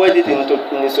 Avoid it in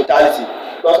its totality.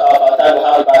 Because our time we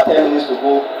have about 10 minutes to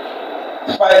go.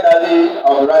 Finally,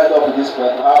 I'll round up with this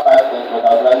point. We have 5 points, but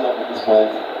I'll round up with this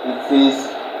point. It says,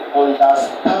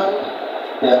 understand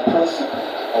the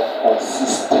principle of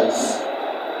consistency.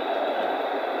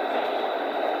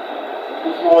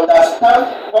 If you understand,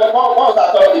 what was that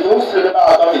topic? Who still remember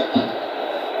our topic?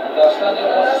 Understanding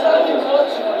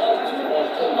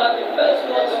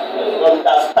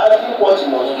what you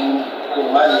must do to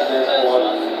manifest what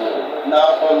you do. Now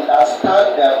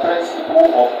understand the principle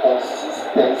of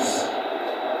consistency.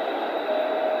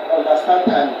 Understand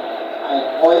time.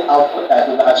 Avoid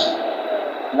idolatry.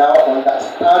 Now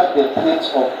understand the place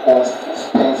of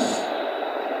consistency.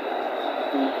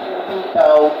 Including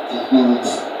down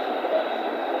divinity.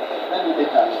 Let me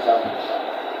take an example.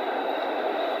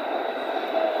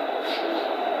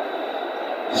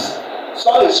 The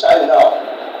sun is shining now.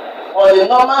 On a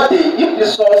normal day, if the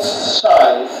sun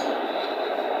shines,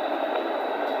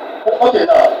 okay,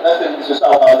 now let's take this so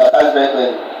I understand very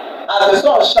clearly. As the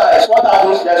sun shines, what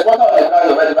happens? There's water on the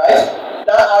ground already, right?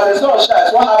 Now, as the sun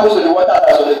shines, what happens to the water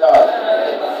that's on the ground?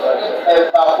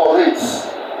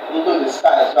 Evaporates into the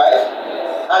skies, right?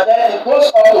 And then it goes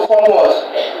on to form what?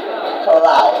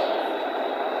 Cloud.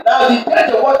 Now, the day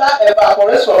the water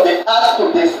evaporates from the earth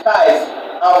to the skies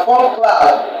and form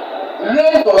cloud,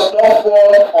 rain does not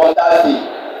fall on that day.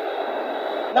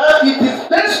 Now it is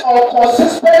based on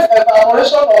consistent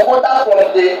evaporation of water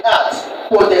from the earth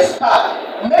to the sky.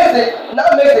 Make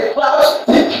the clouds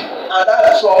thick and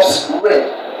that drops rain.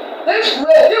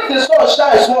 If the sun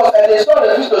shines once and the sun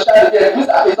refuses to shine again,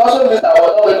 it also means that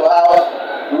we're not going to have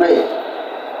rain.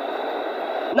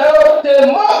 Now,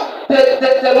 the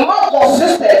more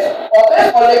consistent, or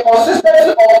based on the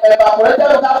consistency of evaporated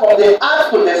water from the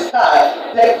earth to the sky,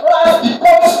 the cloud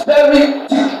becomes very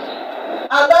thick.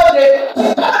 And now the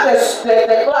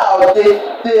cloud, the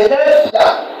heavier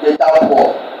the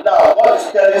downpour. Now, God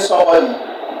is telling somebody,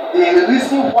 the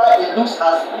reason why it looks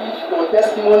as if your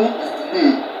testimony is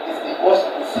delayed is because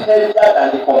it's heavier than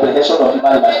the comprehension of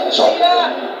human imagination.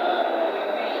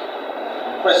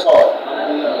 Praise God.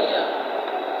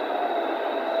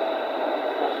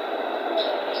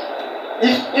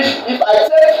 If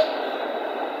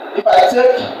I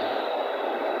take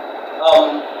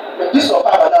a piece of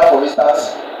banana, for instance,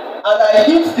 and I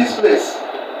hit this place,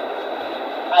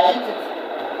 I hit it.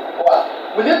 What?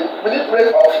 Will it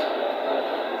break off?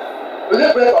 Will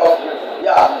it break off?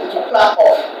 Yeah, it will crack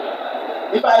off.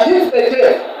 If I hit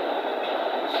again,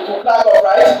 it will crack off,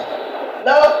 right?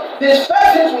 Now, the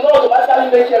first thing will not automatically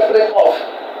make it break off.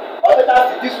 Or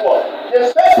better, this one.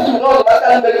 The first thing will not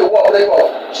automatically make the wall break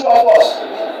off. True of us.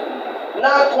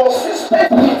 Now, consistent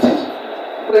hitting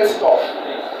breaks it off.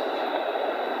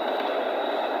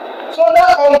 So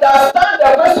now understand the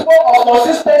principle of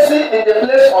consistency in the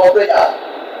place of prayer.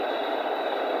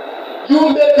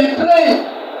 You may be praying,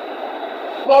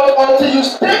 but until you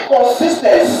stay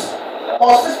consistent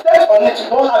on it, you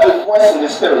don't have a voice in the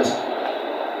spirit.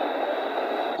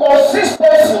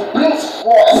 Consistency brings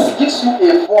voice, gives you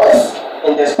a voice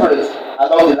in the spirit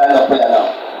along the line of prayer now.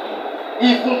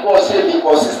 Even God say be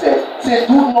consistent. Say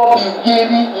do not be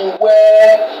weary in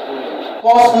where,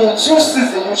 because in due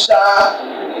season you shall,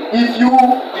 if you will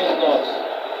not.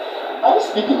 Are we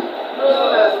speaking?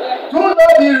 Do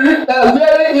not be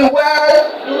weary in where,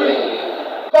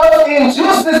 because in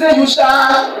due season you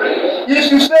shall,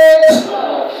 if you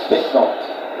faint not.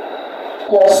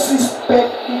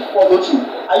 Consistently follow through.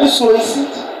 Are you sowing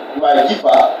seed? You are a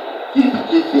giver. Keep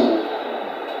giving.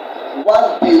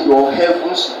 One day your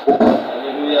heavens open.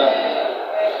 Hallelujah.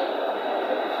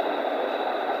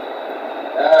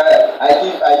 I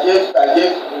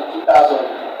gave 2,000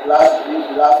 last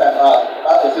time.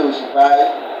 Pastor said we should buy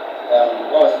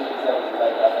what was it?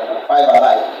 5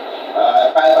 alive.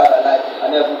 5 alive. I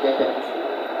never get it.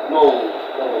 No.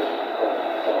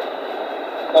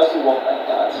 It doesn't work like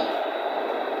that.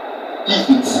 Give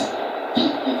it.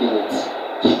 Keep giving it.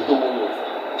 Keep doing it.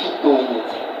 Keep doing it.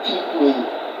 Keep doing it.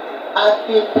 At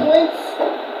a point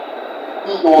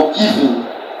in your giving,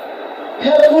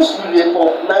 heavens will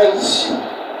recognize you,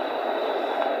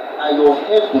 and your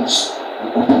heavens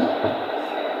will open.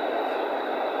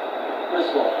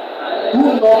 Praise God. Do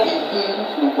not be weary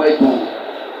in well-doing,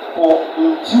 for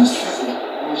in due season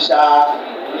you shall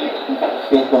reap if you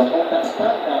faint not.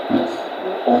 Understand the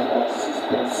principle of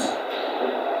consistency.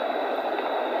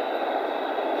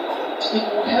 It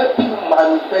will help you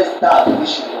manifest that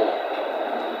which you know.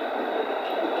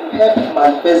 Help you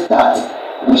manifest that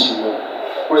which you know.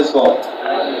 Praise God.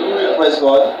 Hallelujah. Praise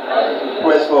God. Hallelujah.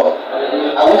 Praise God.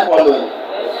 Hallelujah. Are we following?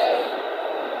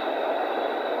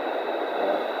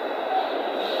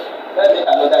 Let's make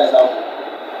another example.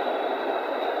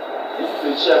 This is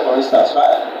a chair, for instance,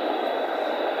 right?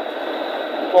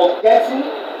 Forgetting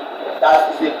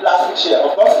that it's a plastic chair.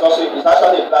 Of course, it's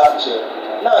actually a plastic chair.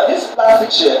 Now, this plastic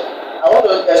chair, I want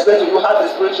to explain to you how the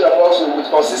spiritual works with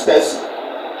consistency.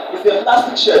 It's a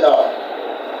plastic chair now.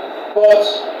 But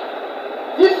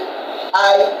if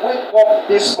I wake up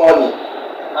this morning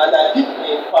and I pick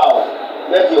a fowl,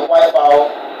 maybe a white fowl,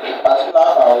 a particular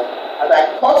fowl, and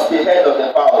I cut the head of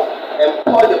the fowl and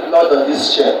pour the blood on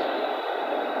this chair,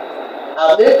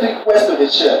 and make request to the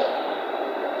chair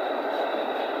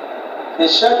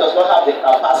does not have the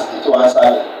capacity to answer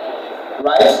me.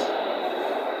 Right?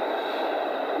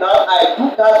 Now I do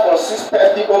that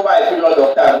consistently over a period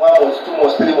of time, 1 month, 2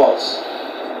 months, 3 months.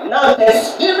 Now the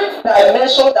spirit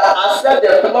dimension that accept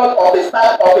the blood of a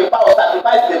fowl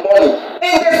sacrifice in the morning,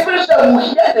 in the spiritual will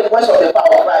hear the voice of the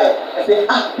fowl crying and say,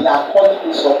 they are calling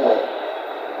me somewhere.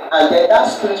 And then that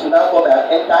spirit will now come and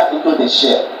enter into the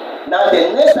share. Now the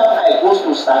next time I go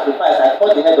to sacrifice, I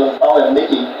cut the head of the fowl and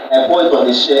make it and pour it on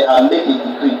the share and make a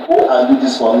decree. Go and do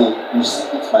this for me. You see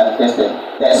it manifested.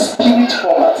 The spirit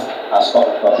format has come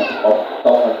on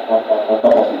top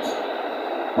of it.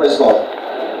 Praise God.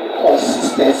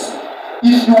 Consistency.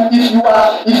 If you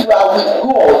are with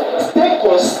God, stay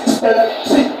consistent.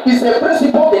 See, it's a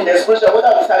principle in the spiritual, whether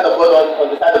on the side of God or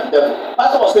on the side of the devil.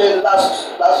 Pastor was saying last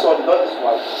last Sunday, not this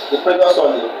one, the previous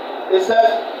Sunday. They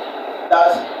said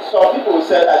that some people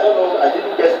said, I don't know, I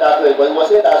didn't get that way, but it was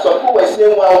saying that some people were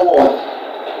saying one word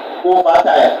over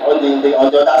time on the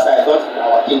other side, not in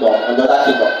our kingdom, on the other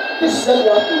kingdom. They said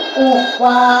one thing over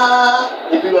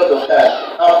a period of time,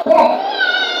 and boom,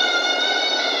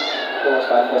 there was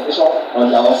manifestation on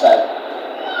the other side.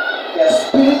 The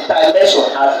spirit dimension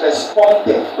has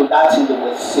responded to that thing they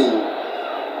were saying.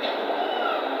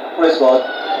 Praise God.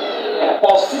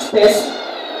 Consistency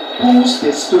boosts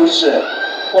the spiritual.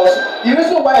 Because the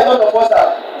reason why a lot of us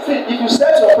are, see, if you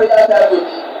set your prayer time will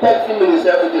be 30 minutes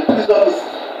every day, please don't miss.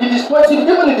 If it's 20,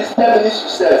 even if it's 10 minutes you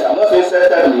set, I'm not saying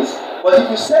set 10 minutes, but if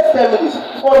you set 10 minutes,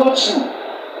 follow through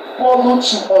on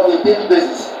a daily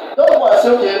basis. Don't go and say,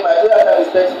 okay, my prayer time is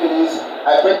 30 minutes,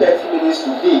 I pray 30 minutes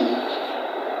today.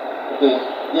 Okay,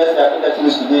 yes, I pray 30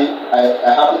 minutes today, I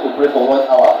happen to pray for 1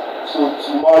 hour. So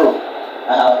tomorrow,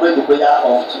 I have prayed the prayer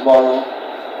of tomorrow.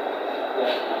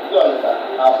 Yeah. You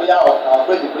understand? I'll pray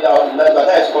the prayer of tomorrow.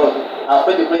 I'll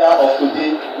pray the prayer of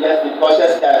today. Yes, because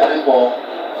yesterday I prayed for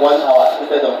 1 hour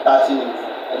instead of 30 minutes.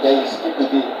 And then you skip the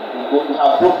day. You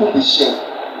have broken the chain.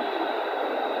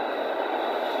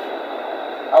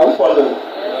 Are we following?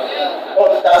 Yeah.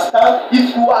 Understand?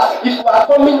 If you are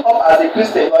coming up as a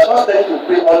Christian, you are just learning to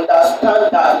pray.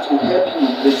 Understand that it will help you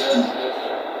in great things.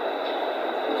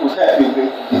 It will help you in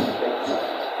great things.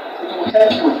 It will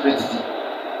help you in great things.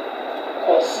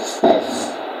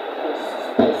 Consistency.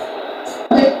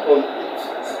 Stay on it.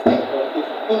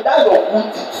 In that your good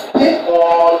deed, stay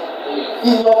on.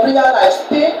 In your prayer life,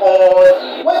 stay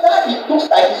on. Whether it looks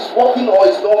like it's working or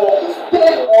it's not working,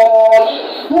 stay on.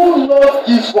 Do not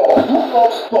give up. Do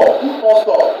not stop.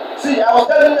 See, I was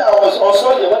telling you, I was on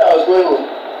Sunday when I was going home.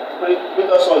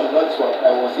 Previous Sunday, not this one.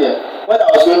 I was here. When I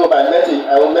was going home, I met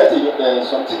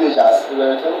some teenagers. They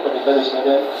were returning from the village, and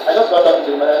then I just got talking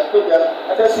to them and I told them,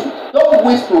 I said, see, don't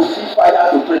wait to feed fire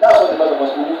to pray. That's what a lot of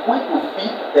us do. We wait to feed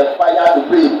the fire to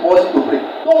pray, body to pray.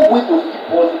 Don't wait to feed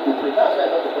body to pray. That's why a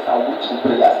lot of us are waiting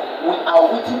prayers. We are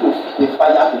waiting to feed the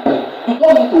fire to pray. You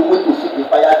don't need to wait to feed the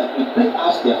fire to pray. Bring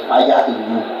out the fire in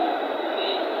you.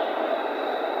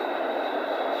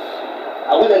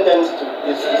 I will attend to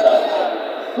this service.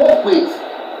 Don't wait.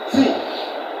 See,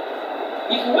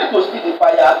 if you wait to feed the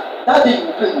fire, that day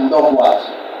you pray, you will not go out.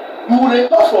 You will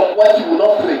return from work, you will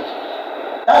not pray.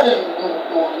 That day you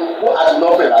go out, you will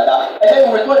not pray rather. And then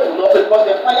you return, you will not pray because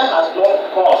the fire has not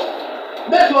come.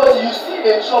 Maybe you see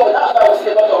a trouble. That's why we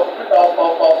see a lot of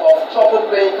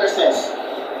trouble praying Christians.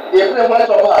 They pray when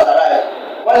trouble has arrived.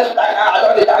 When it's like, I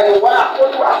don't know,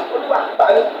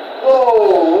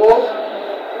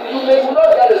 you will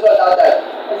not get result that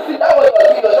time. See, that was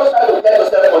what you were just trying to get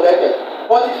yourself connected.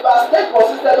 But if you are staying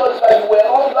consistent all this time, you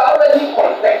are already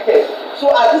connected.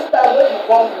 So at this time when you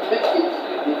come to make a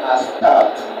decision, they are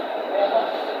stamped.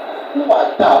 Who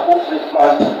are that great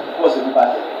man was a river?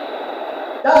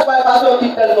 That's why Pastor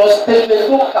keep telling us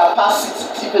develop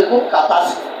capacity.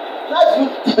 How do you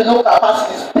develop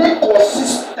capacity? Stay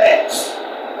consistent.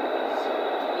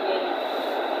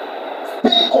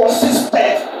 Stay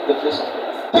consistent in the place of God.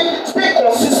 Stay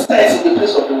consistent in the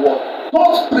place of the word.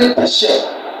 Don't break the chain.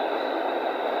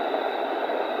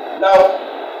 Now,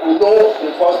 we know the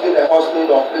hustling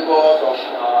of labors of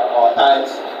our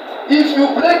times. If you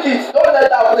break it, don't let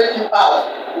that break you out.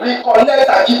 Reconnect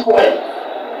and keep going.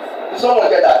 Did someone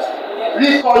get that?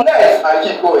 Reconnect and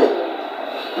keep going.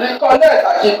 Reconnect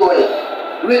and keep going.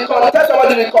 Tell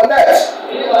somebody reconnect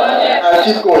and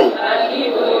keep going.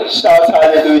 Shout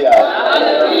hallelujah.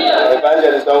 Hallelujah.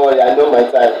 Evangelist, don't worry, I know my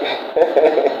time.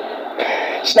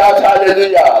 Shout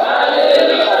hallelujah.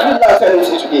 Hallelujah. Have you learned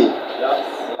anything today? Yes.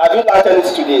 Have you learned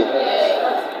anything today?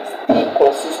 Yes. Be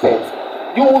consistent.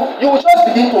 You will just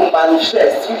begin to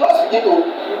manifest. You just begin to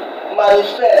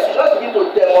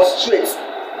demonstrate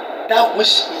that which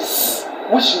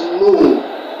you know.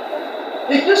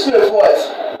 It gives you a voice.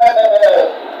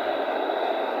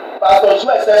 Pastor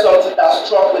Joel said something that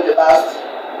struck me the last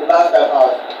time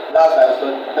out. Last time I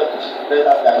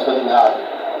was studying hard.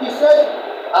 He said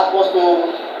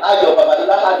Apostle Ayo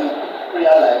Babalola had a good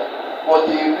prayer life, but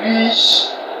a rich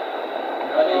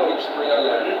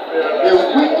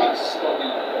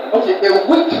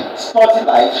weak study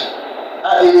life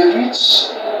and a rich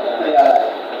prayer life.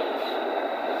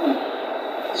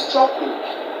 It struck me.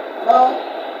 Now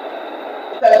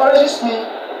it encourages me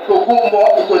to go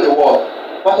more into the world.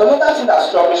 But another thing that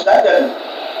struck me, should I tell you?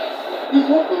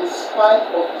 Even in spite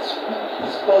of his weak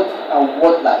study and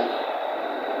word life,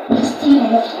 he still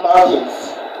moved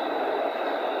mountains.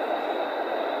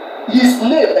 His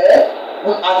name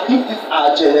will outlive this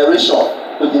our generation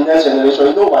to the next generation.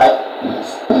 You know why? He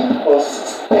stayed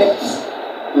consistent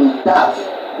in that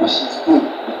which is good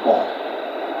with God.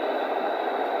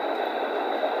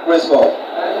 Praise God.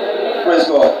 Praise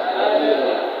God.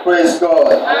 Praise God.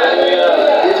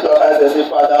 Lift your hands and say,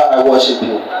 Father, I worship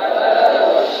you.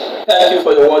 Thank you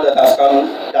for the word that has come,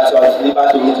 that you have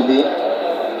delivered to me today.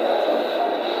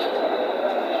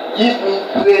 Give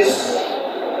me grace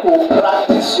to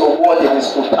practice your word in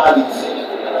its totality.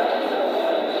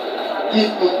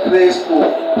 Give me grace to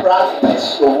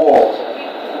practice your word,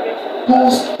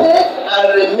 to stay and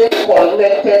remain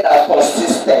connected and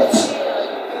consistent.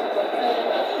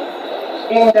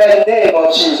 In the name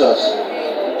of Jesus.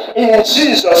 In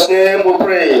Jesus' name we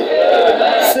pray.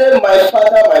 Amen. Say, my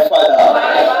Father, my Father.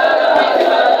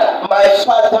 My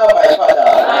Father, my Father.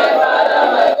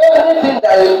 Anything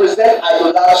that represents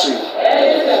idolatry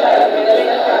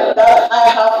that I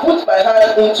have put my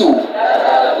hand into,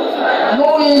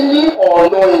 knowingly or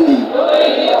unknowingly,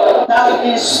 that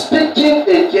is speaking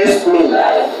against me,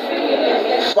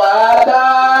 Father,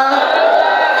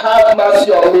 have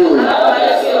mercy on me.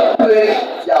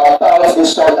 Break their bounds in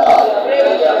sunder.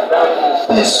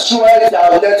 Destroy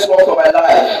their network for my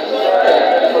life.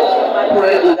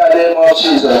 Pray in the name of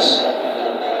Jesus.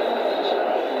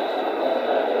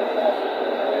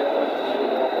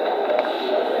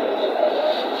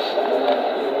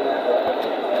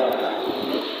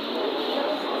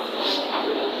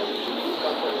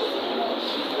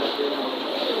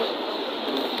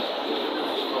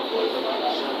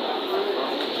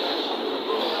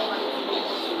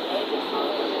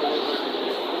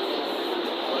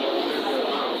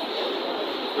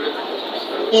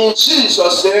 In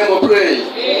Jesus' name we pray.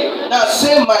 Amen. Now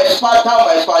say, my Father,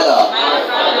 my Father. My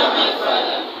Father, my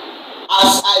Father.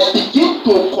 As I begin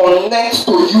to connect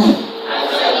to you,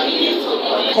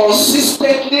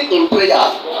 consistently in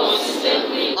prayer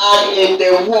and in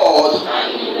the word,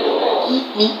 give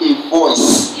me a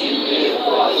voice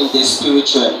in the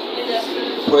spiritual.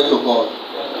 Pray to God.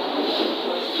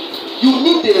 You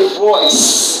need a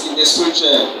voice in the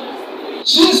spiritual.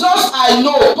 Jesus, I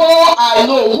know. Paul, I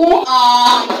know. Who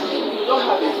are? You don't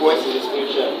have a voice in the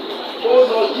spiritual. Oh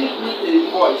Lord, give me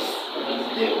a voice.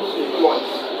 Give me a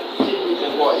voice. Give me a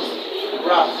voice.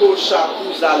 Rakosha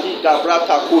kuza liga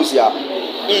brata kozia.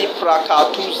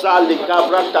 Iprakatuza liga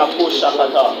brata kosha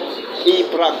kata.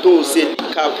 Ibradoze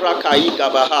lika braka iga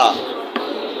baha.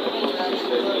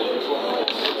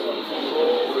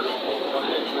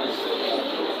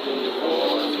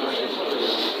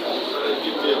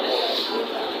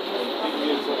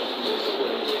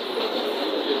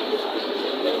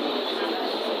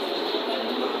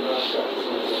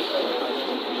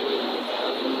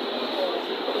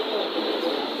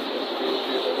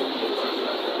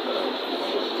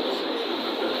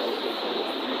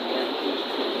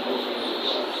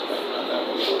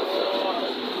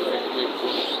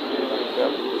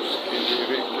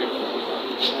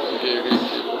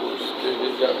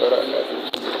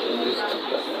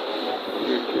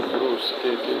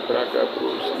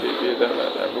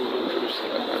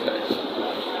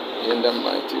 In the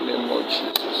mighty name of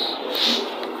Jesus.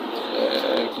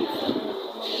 Thank you.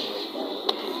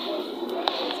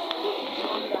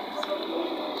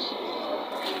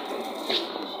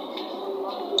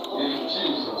 In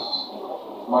Jesus'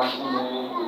 mighty name.